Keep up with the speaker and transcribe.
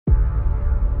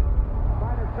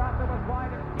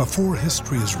Before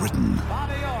history is written,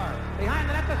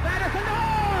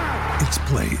 it's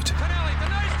played.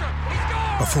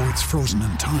 Before it's frozen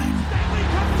in time,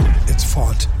 it's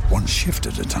fought one shift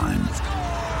at a time.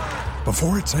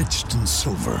 Before it's etched in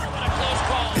silver,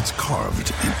 it's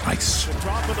carved in ice.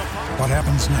 What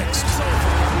happens next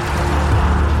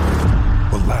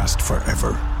will last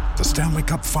forever. The Stanley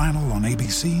Cup Final on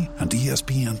ABC and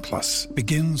ESPN Plus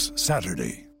begins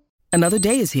Saturday. Another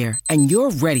day is here, and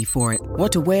you're ready for it.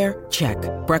 What to wear? Check.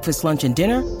 Breakfast, lunch, and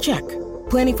dinner? Check.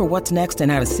 Planning for what's next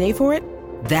and how to save for it?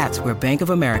 That's where Bank of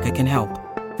America can help.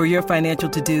 For your financial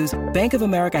to-dos, Bank of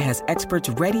America has experts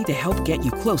ready to help get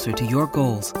you closer to your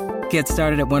goals. Get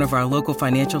started at one of our local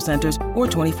financial centers or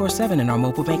 24/7 in our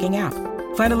mobile banking app.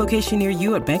 Find a location near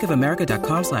you at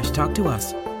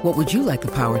bankofamerica.com/talktous. What would you like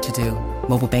the power to do?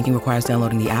 Mobile banking requires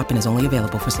downloading the app and is only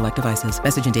available for select devices.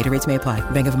 Message and data rates may apply.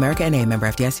 Bank of America N.A., member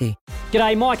FDIC.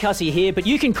 G'day, Mike Hussey here, but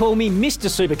you can call me Mr.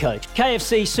 Supercoach.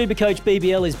 KFC Supercoach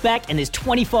BBL is back and there's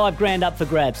 25 grand up for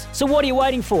grabs. So what are you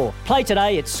waiting for? Play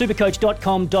today at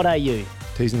supercoach.com.au.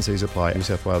 T's and C's apply. New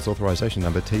South Wales authorisation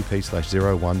number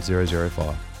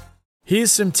TP/01005.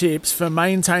 Here's some tips for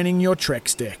maintaining your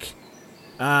Trex deck.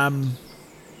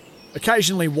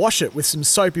 Occasionally wash it with some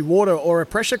soapy water or a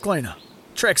pressure cleaner.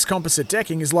 Trex composite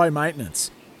decking is low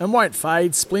maintenance and won't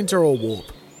fade, splinter or warp.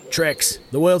 Trex,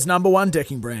 the world's #1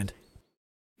 decking brand.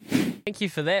 Thank you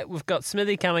for that. We've got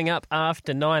Smithy coming up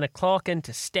after 9 o'clock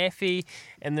into Staffy,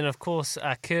 and then of course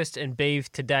Kirst and Beeve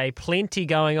today. Plenty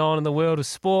going on in the world of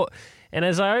sport, and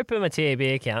as I open my TAB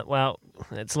account, well,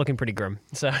 it's looking pretty grim.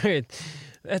 So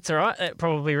that's all right. That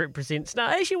probably represents... No,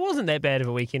 actually, it wasn't that bad of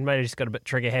a weekend. Maybe just got a bit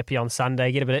trigger-happy on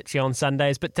Sunday, get a bit itchy on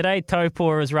Sundays. But today,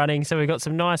 Taupua is running, so we've got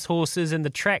some nice horses and the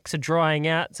tracks are drying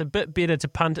out. It's a bit better to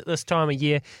punt at this time of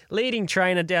year. Leading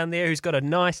trainer down there who's got a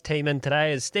nice team in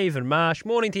today is Stephen Marsh.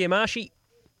 Morning to you, Marshy.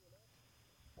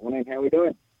 Morning, how are we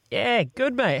doing? Yeah,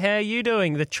 good, mate. How are you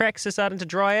doing? The tracks are starting to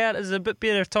dry out. Is it a bit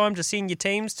better time to send your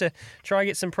teams to try and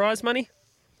get some prize money?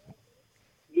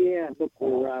 Yeah, look,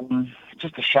 we're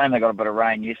just a shame they got a bit of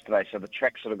rain yesterday, so the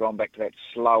track's sort of gone back to that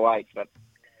slow 8. But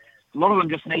a lot of them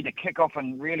just need to kick off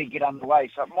and really get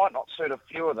underway, so it might not suit a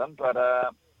few of them, but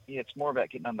it's more about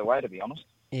getting underway, to be honest.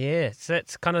 Yeah, so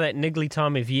that's kind of that niggly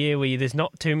time of year where there's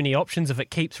not too many options if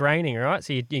it keeps raining, right?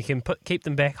 So you can keep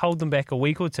them back, hold them back a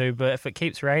week or two, but if it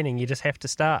keeps raining, you just have to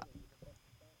start.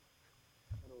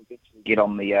 Get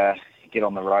on the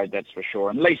road, that's for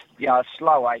sure. And at least, a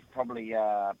slow 8 probably...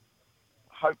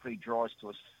 hopefully dries to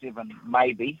a 7,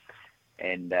 maybe,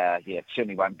 and it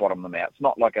certainly won't bottom them out. It's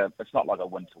not like a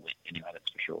winter wet anyway, that's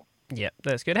for sure. Yeah,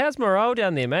 that's good. How's morale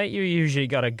down there, mate? You usually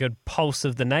got a good pulse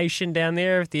of the nation down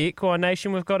there, of the Equine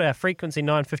Nation. We've got our frequency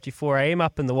 9:54 AM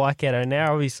up in the Waikato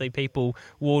now. Obviously, people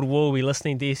wall to wall will be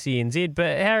listening to SENZ,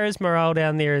 but how is morale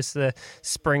down there as the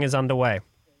spring is underway?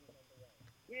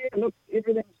 Yeah, look,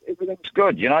 everything's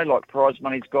good. Like prize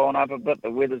money's gone up a bit. The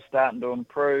weather's starting to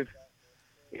improve.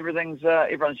 Everyone's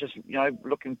just,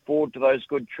 looking forward to those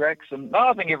good tracks. And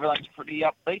I think everything's pretty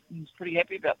upbeat and pretty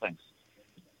happy about things.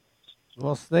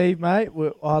 Well, Steve, mate,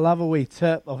 I love a wee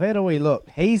tip. I've had a wee look.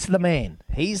 He's the man.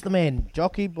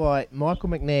 Jockeyed by Michael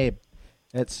McNabb.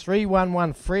 It's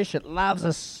 311 fresh. It loves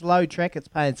a slow track. It's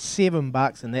paying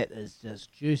 $7, and that is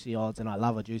just juicy odds, and I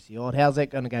love a juicy odd. How's that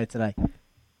going to go today?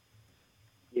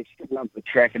 Yeah, she loves the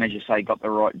track, and as you say, got the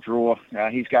right draw.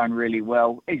 He's going really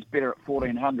well. He's better at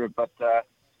 1400, but...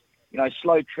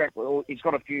 slow track. Well, he's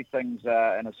got a few things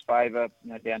in his favour.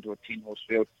 Down to a 10-horse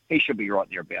field, he should be right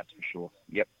thereabouts for sure.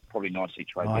 Yep, probably nice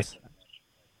each way. Nice.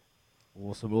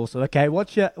 Awesome. Okay,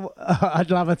 I'd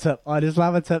love a tip. I just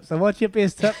love a tip. So, what's your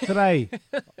best tip today?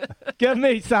 Give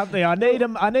me something. I need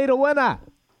a winner.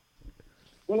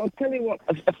 Well, I'll tell you what.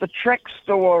 If the track's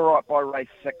still all right by race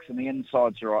 6 and the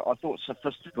inside's all right, I thought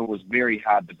Sophistical was very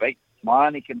hard to beat. My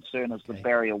only concern is the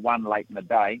barrier 1 late in the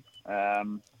day.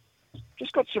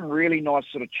 Just got some really nice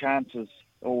sort of chances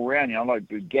all round. Like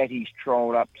Bugatti's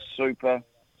trolled up super.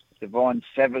 Divine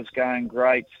Sava's going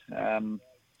great.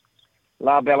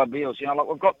 La Bella Beals.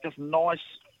 We've got just nice,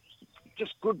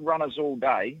 just good runners all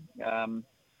day.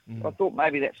 I thought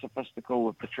maybe that Sophistical,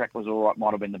 if the track was all right,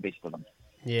 might have been the best of them.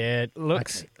 Yeah, it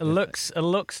looks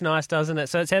nice, doesn't it?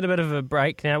 So it's had a bit of a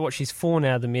break now. She's 4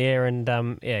 now, the mare, and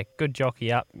good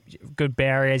jockey up, good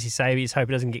barrier, as you say. We just hope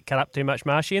it doesn't get cut up too much,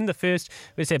 Marshy. In the first,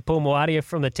 we just had Paul Moadia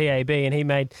from the TAB, and he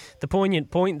made the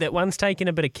poignant point that one's taken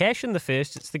a bit of cash in the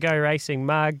first. It's the Go Racing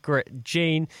Margaret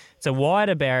Jean. It's a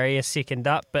wider barrier, second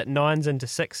up, but 9s into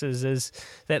 6s. Is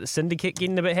that the syndicate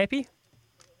getting a bit happy?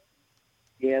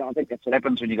 Yeah, I think that's what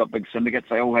happens when you've got big syndicates.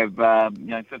 They all have,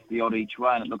 50 odd each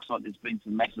way, and it looks like there's been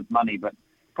some massive money. But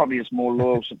probably has more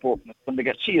loyal support from the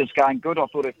syndicate. She is going good. I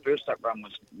thought her first up run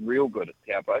was real good at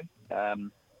Taupo.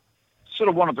 Sort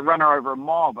of wanted to run her over a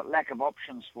mile, but lack of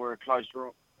options for her close by.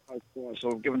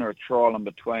 So I've given her a trial in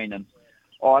between. And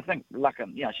I think luck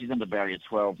in, she's into barrier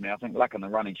 12 now. I think luck in the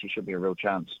running, she should be a real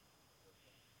chance.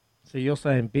 So you're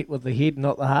saying bet with the head,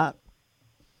 not the heart?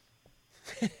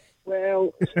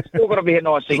 Well, still got to be a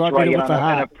nice each I way, bet it with the in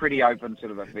heart. a pretty open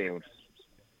sort of a field.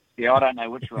 Yeah, I don't know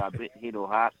which way I bet, head or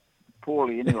heart.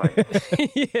 Poorly anyway.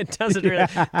 It doesn't really,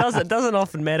 doesn't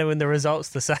often matter when the result's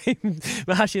the same.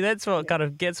 Marshy, that's what kind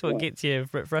of gets you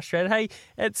frustrated. Hey,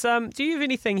 it's do you have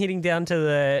anything heading down to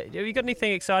have you got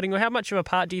anything exciting, or how much of a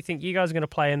part do you think you guys are going to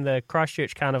play in the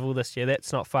Christchurch Carnival this year?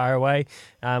 That's not far away.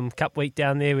 Cup week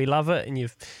down there, we love it, and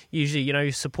you've usually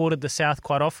supported the South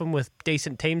quite often with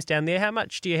decent teams down there. How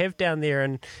much do you have down there,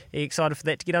 and are you excited for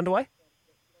that to get underway?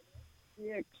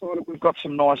 Yeah, excited. We've got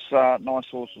some nice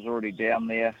horses already down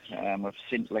there. We've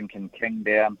sent Lincoln King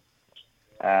down.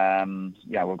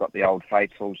 We've got the old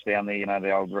faithfuls down there,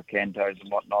 the old Ricantos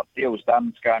and whatnot. Deal's done.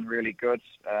 It's going really good.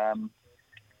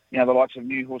 The likes of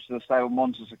new horse to the stable,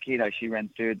 Monza Sakito, she ran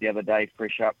third the other day,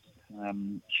 fresh up.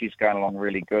 She's going along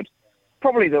really good.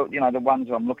 Probably the ones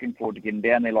I'm looking forward to getting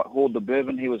down there, like Hoard the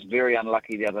Bourbon. He was very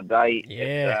unlucky the other day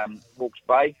at Hawke's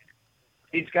Bay.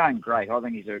 He's going great. I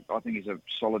think he's a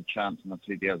solid chance in the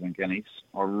 2000 Guineas.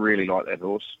 I really like that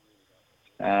horse.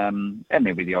 And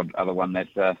there'll be the odd other one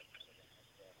that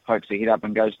pokes the head up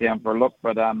and goes down for a look.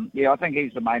 But I think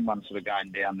he's the main one sort of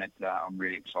going down that I'm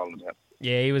really excited about.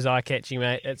 Yeah, he was eye-catching,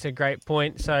 mate. That's a great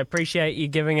point. So I appreciate you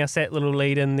giving us that little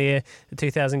lead in there. The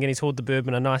 2000 Guineas, Hoard the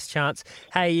Bourbon, a nice chance.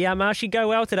 Hey, Marshy, go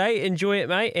well today. Enjoy it,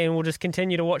 mate. And we'll just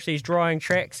continue to watch these drying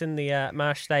tracks in the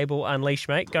Marsh Stable Unleash,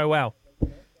 mate. Go well.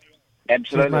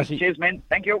 Absolutely. Cheers, man.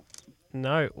 Thank you.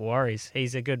 No worries.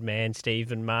 He's a good man,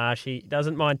 Stephen Marsh. He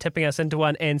doesn't mind tipping us into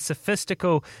one. And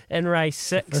Sophistical in race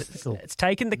 6. It's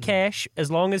taken the cash as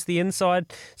long as the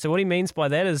inside. So what he means by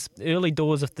that is early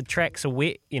doors, if the tracks are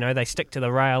wet, they stick to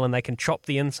the rail and they can chop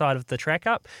the inside of the track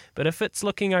up. But if it's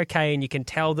looking okay and you can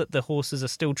tell that the horses are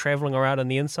still travelling around on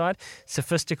the inside,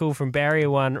 Sophistical from barrier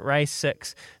 1, race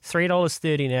 6,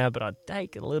 $3.30 now. But I'd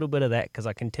take a little bit of that because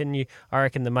I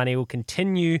reckon the money will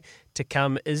continue to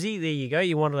come. Izzy, there you go.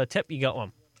 You wanted a tip, you got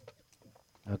one.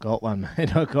 I got one,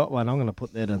 mate. I got one. I'm going to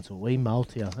put that into a wee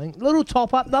multi, I think. Little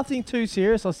top up, nothing too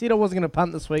serious. I said I wasn't going to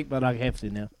punt this week, but I have to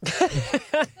now.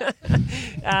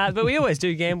 But we always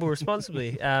do gamble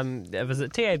responsibly.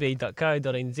 Visit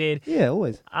tab.co.nz. Yeah,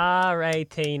 always.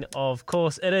 R18, of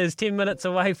course. It is 10 minutes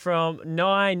away from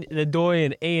 9. The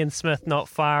Doyen, Ian Smith, not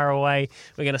far away.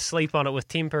 We're going to sleep on it with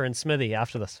Temper and Smithy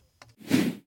after this.